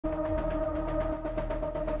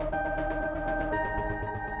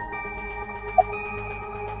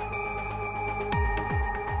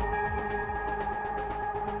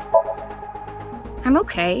I'm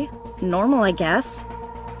okay. Normal, I guess.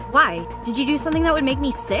 Why? Did you do something that would make me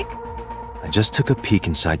sick? I just took a peek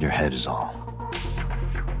inside your head is all.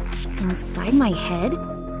 Inside my head?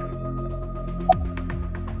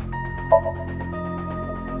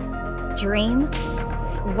 Dream?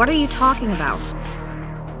 What are you talking about?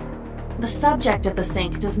 The subject of the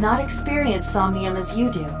sink does not experience somnium as you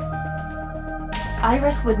do.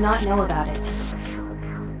 Iris would not know about it.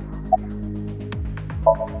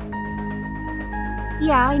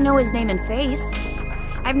 Yeah, I know his name and face.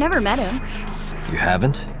 I've never met him. You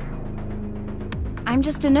haven't? I'm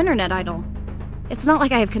just an internet idol. It's not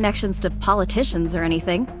like I have connections to politicians or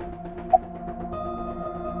anything.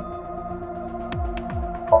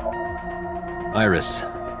 Iris,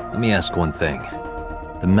 let me ask one thing.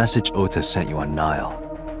 The message Ota sent you on Nile.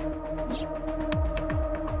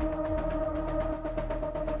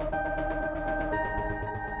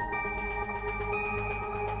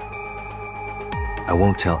 I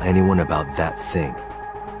won't tell anyone about that thing.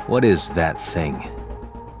 What is that thing?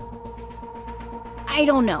 I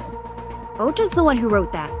don't know. Ota's the one who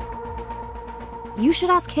wrote that. You should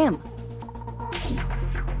ask him.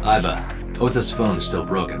 Aiba, Ota's phone is still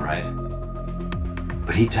broken, right?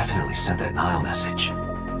 But he definitely sent that Nile message.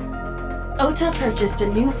 Ota purchased a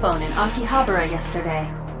new phone in Akihabara yesterday.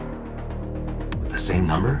 With the same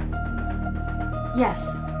number?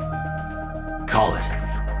 Yes. Call it.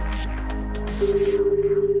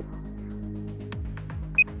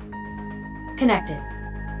 Connected.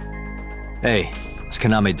 Hey, it's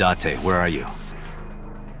Kaname Date. Where are you?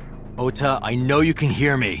 Ota, I know you can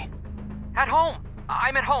hear me. At home.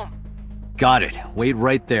 I'm at home. Got it. Wait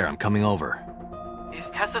right there. I'm coming over.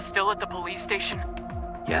 Is Tessa still at the police station?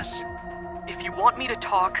 Yes. If you want me to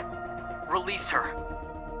talk, release her.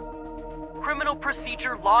 Criminal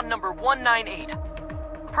Procedure Law Number 198.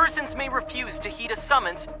 Persons may refuse to heed a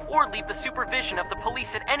summons or leave the supervision of the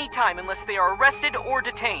police at any time unless they are arrested or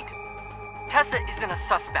detained. Tessa isn't a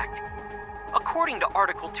suspect. According to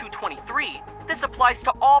Article 223, this applies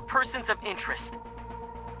to all persons of interest.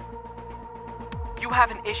 You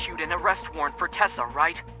haven't issued an arrest warrant for Tessa,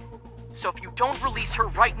 right? So if you don't release her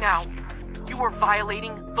right now, you are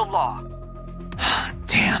violating the law.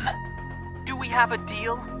 Damn. Do we have a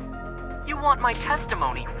deal? You want my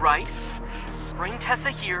testimony, right? Bring Tessa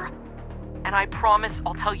here, and I promise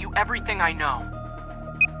I'll tell you everything I know.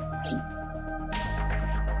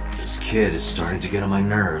 This kid is starting to get on my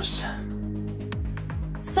nerves.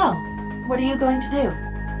 So, what are you going to do?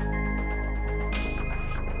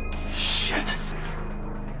 Shit.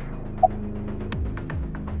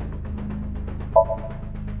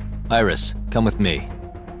 Iris, come with me.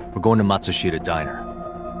 We're going to Matsushita Diner.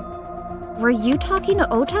 Were you talking to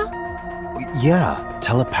Ota? Yeah,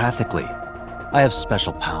 telepathically. I have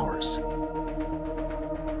special powers.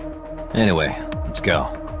 Anyway, let's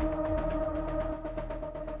go.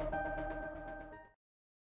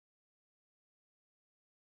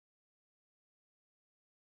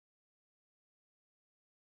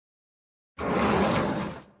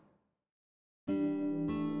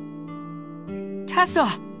 Tessa!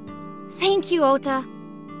 Thank you, Ota.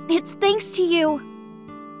 It's thanks to you.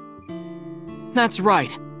 That's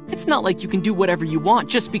right. It's not like you can do whatever you want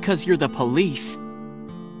just because you're the police.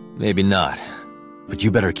 Maybe not, but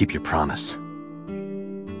you better keep your promise.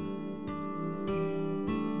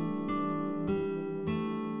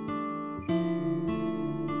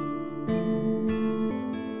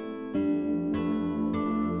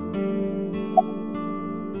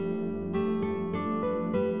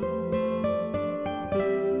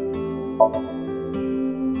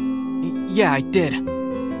 Yeah, I did.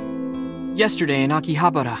 Yesterday in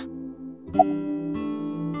Akihabara.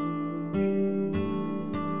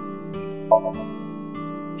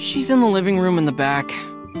 She's in the living room in the back.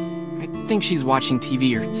 I think she's watching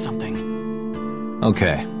TV or something.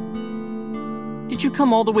 Okay. Did you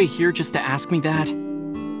come all the way here just to ask me that?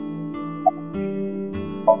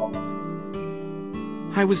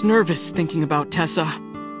 I was nervous thinking about Tessa.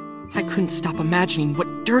 I couldn't stop imagining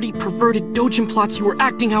what dirty, perverted doujin plots you were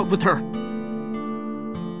acting out with her.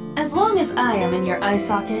 As long as I am in your eye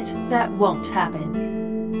socket, that won't happen.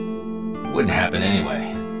 Wouldn't happen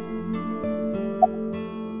anyway.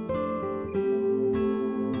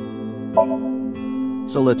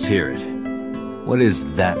 So let's hear it. What is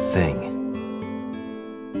that thing?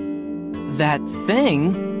 That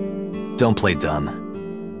thing? Don't play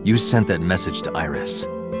dumb. You sent that message to Iris.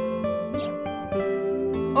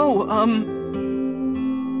 Oh,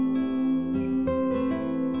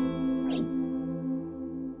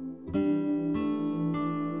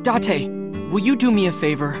 Date, will you do me a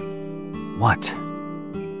favor? What?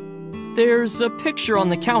 There's a picture on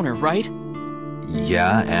the counter, right?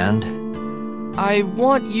 Yeah, and? I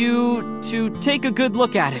want you to take a good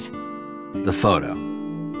look at it. The photo.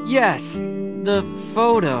 Yes, the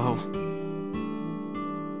photo.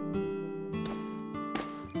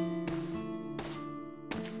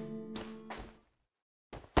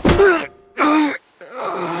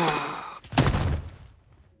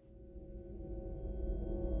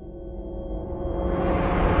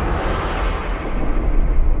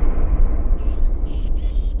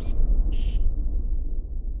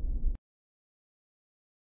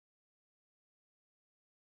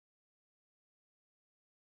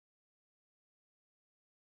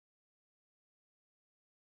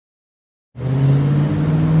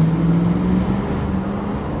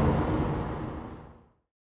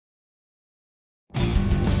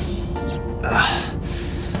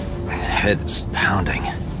 My head is pounding.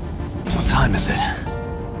 What time is it?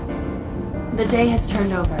 The day has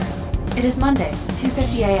turned over. It is Monday,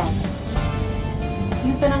 2:50 a.m.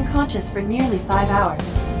 You've been unconscious for nearly 5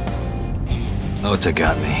 hours. Ota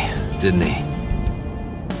got me, didn't he?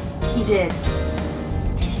 He did.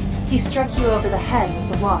 He struck you over the head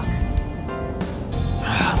with the walk.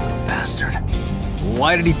 Little bastard.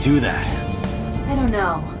 Why did he do that? I don't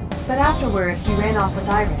know, but afterward he ran off with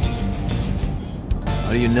Iris.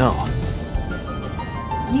 How do you know?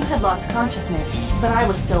 You had lost consciousness, but I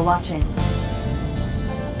was still watching.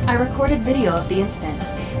 I recorded video of the incident.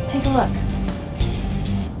 Take a look.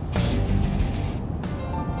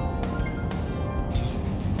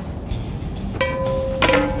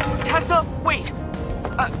 Tessa, wait!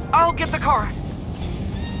 I'll get the car.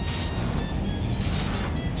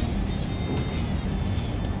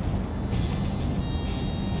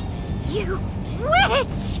 You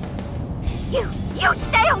witch! You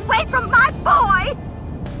stay away from my boy!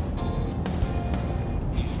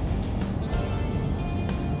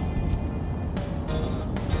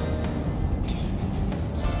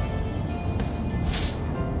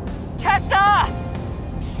 Tessa!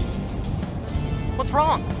 What's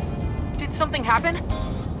wrong? Did something happen?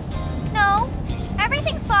 No,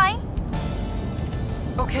 everything's fine.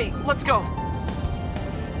 Okay, let's go.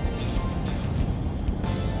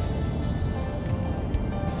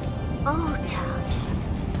 Ota.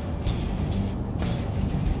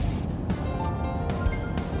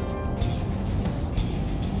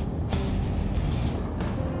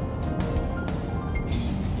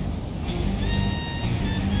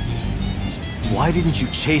 Why didn't you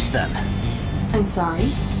chase them? I'm sorry?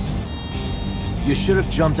 You should have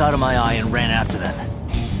jumped out of my eye and ran after them.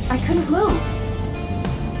 I couldn't move.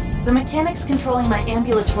 The mechanics controlling my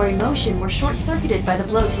ambulatory motion were short-circuited by the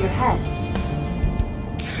blow to your head.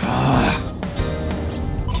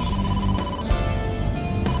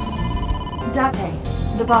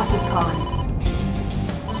 Date, the boss is calling.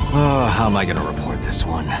 Oh, how am I gonna report this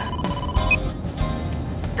one?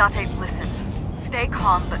 Date, listen. Stay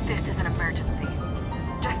calm, but this is an emergency.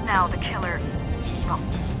 Just now, the killer... Well,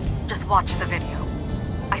 just watch the video.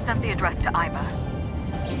 I sent the address to Iba.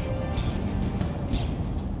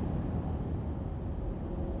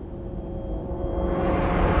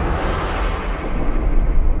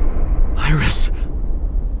 Iris!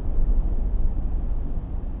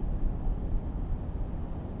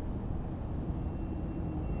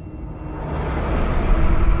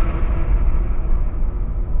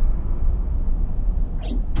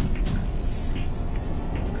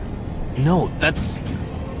 No, that's...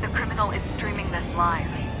 The criminal is streaming this live.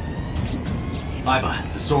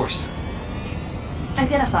 Iba, the source.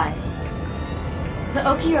 Identified. The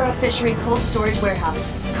Okiura Fishery Cold Storage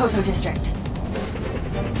Warehouse, Koto District.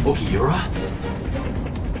 Okiura?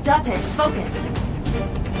 Date, focus.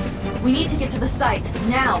 We need to get to the site,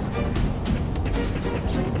 now.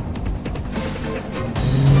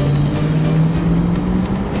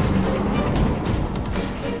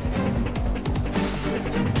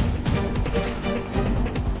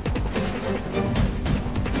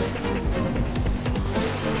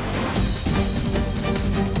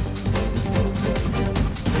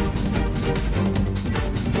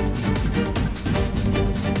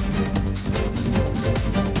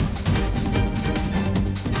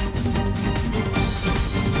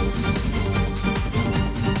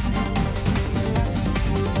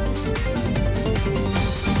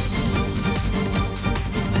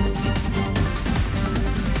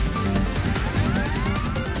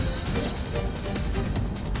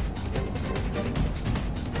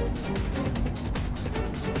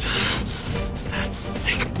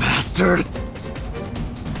 Bastard!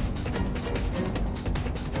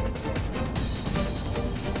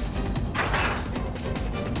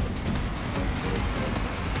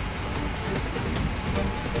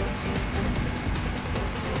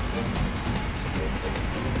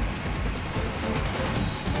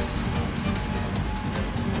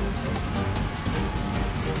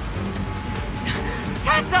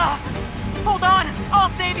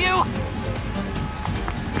 save you?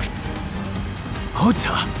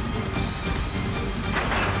 Ota!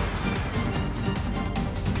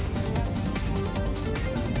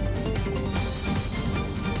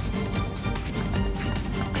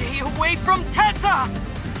 Stay away from Tessa!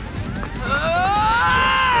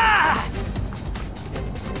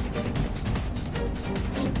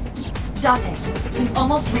 Date, we've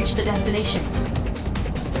almost reached the destination.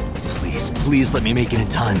 Please let me make it in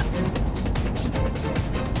time.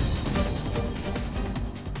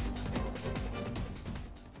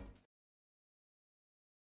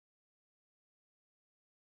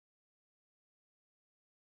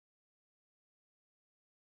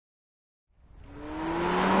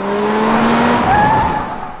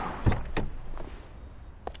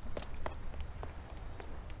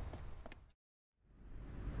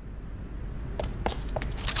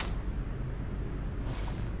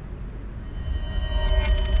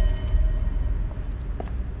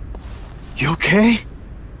 You okay?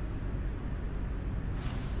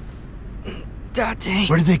 Date.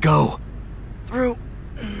 Where did they go? Through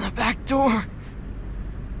the back door.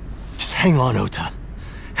 Just hang on, Ota.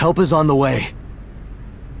 Help is on the way.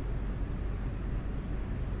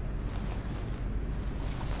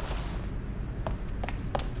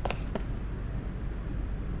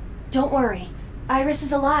 Don't worry, Iris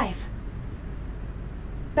is alive.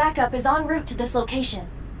 Backup is en route to this location.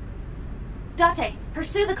 Date,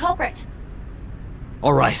 pursue the culprit.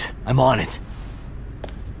 All right, I'm on it.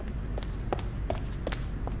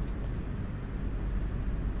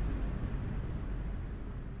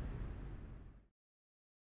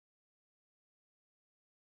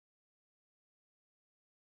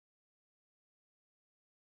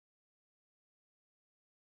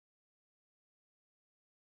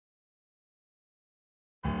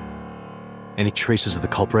 Any traces of the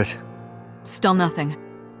culprit? Still nothing.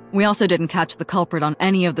 We also didn't catch the culprit on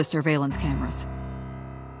any of the surveillance cameras.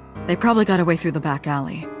 They probably got away through the back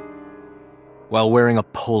alley. While wearing a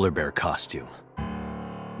polar bear costume.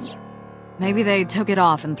 Maybe they took it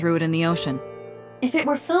off and threw it in the ocean. If it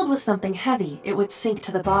were filled with something heavy, it would sink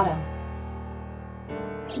to the bottom.